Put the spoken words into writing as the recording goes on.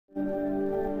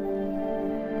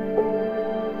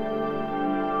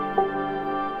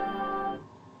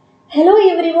Hello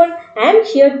everyone, I am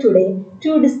here today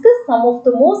to discuss some of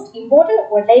the most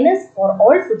important one-liners for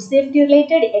all food safety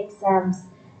related exams.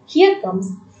 Here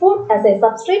comes food as a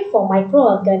substrate for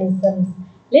microorganisms.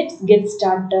 Let's get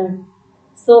started.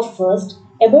 So first,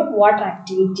 about water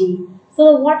activity.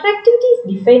 So the water activity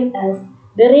is defined as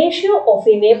the ratio of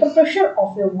a vapor pressure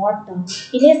of a water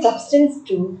in a substance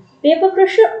to vapor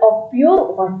pressure of pure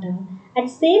water at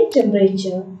same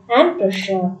temperature and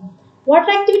pressure.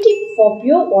 Water activity for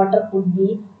pure water would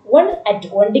be 1 at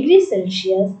 1 degree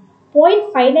Celsius,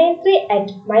 0.593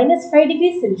 at minus 5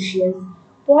 degrees Celsius,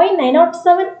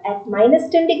 0.907 at minus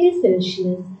 10 degrees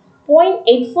Celsius,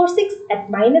 0.846 at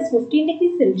minus 15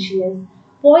 degrees Celsius,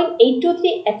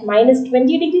 0.823 at minus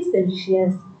 20 degrees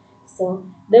Celsius. So,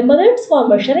 the methods for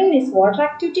measuring these water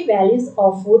activity values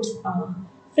of foods are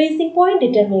freezing point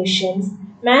determinations,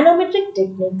 manometric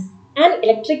techniques, and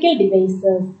electrical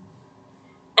devices.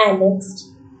 And next,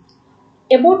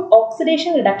 about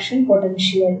oxidation reduction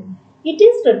potential. It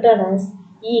is written as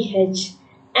EH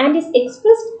and is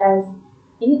expressed as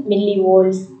in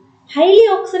millivolts. Highly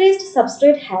oxidized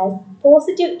substrate has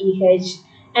positive EH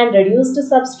and reduced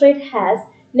substrate has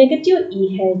negative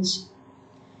EH.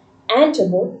 And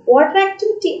about water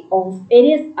activity of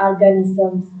various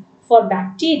organisms. For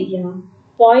bacteria,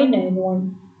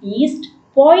 0.91, yeast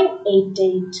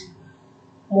 0.88,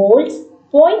 molds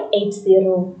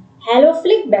 0.80,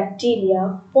 halophilic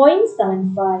bacteria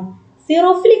 0.75,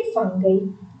 xerophilic fungi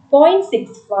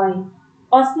 0.65,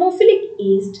 osmophilic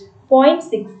yeast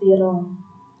 0.60.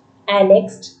 And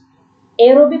next,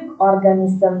 aerobic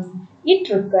organisms. It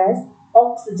requires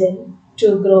oxygen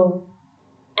to grow.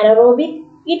 Anaerobic,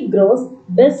 it grows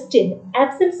best in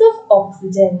absence of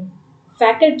oxygen.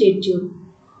 Facultative.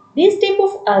 These type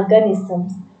of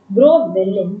organisms grow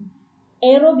well in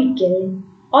aerobically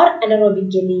or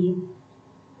anaerobically.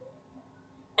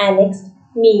 And next,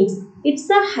 meats. It's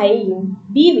a high in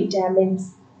B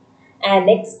vitamins. And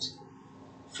next,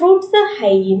 fruits are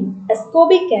high in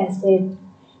ascorbic acid.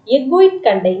 Egg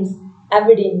contains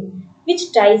avidin,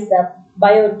 which ties up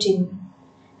biotin.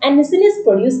 And mucin is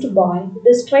produced by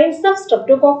the strains of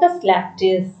Streptococcus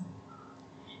lactis.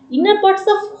 Inner parts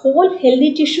of whole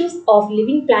healthy tissues of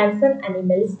living plants and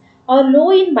animals are low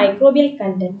in microbial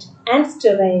content and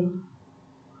sterile.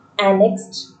 And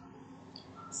next,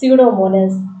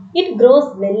 Pseudomonas. It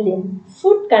grows well in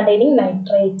food containing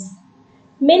nitrates.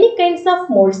 Many kinds of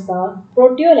molds are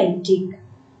proteolytic.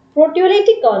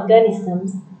 Proteolytic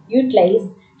organisms utilize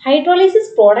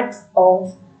hydrolysis products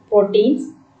of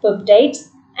proteins, peptides,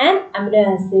 and amino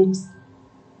acids.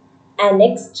 And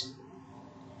next,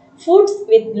 foods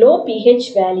with low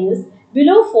pH values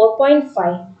below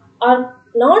 4.5 are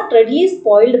not readily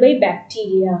spoiled by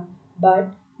bacteria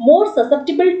but more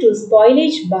susceptible to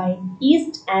spoilage by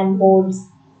yeast and molds.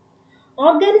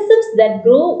 Organisms that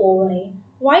grow over a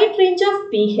wide range of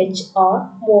pH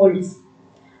are molds.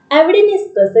 Avidin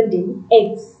is present in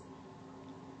eggs.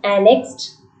 And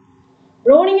next,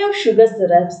 browning of sugar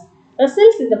syrups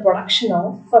results in the production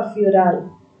of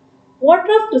furfural.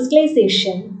 Water of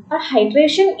crystallization or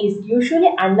hydration is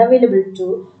usually unavailable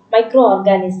to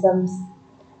microorganisms.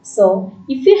 So,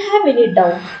 if you have any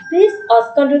doubt, please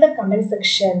ask under the comment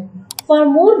section. For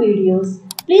more videos,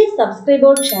 please subscribe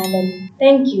our channel.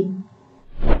 Thank you.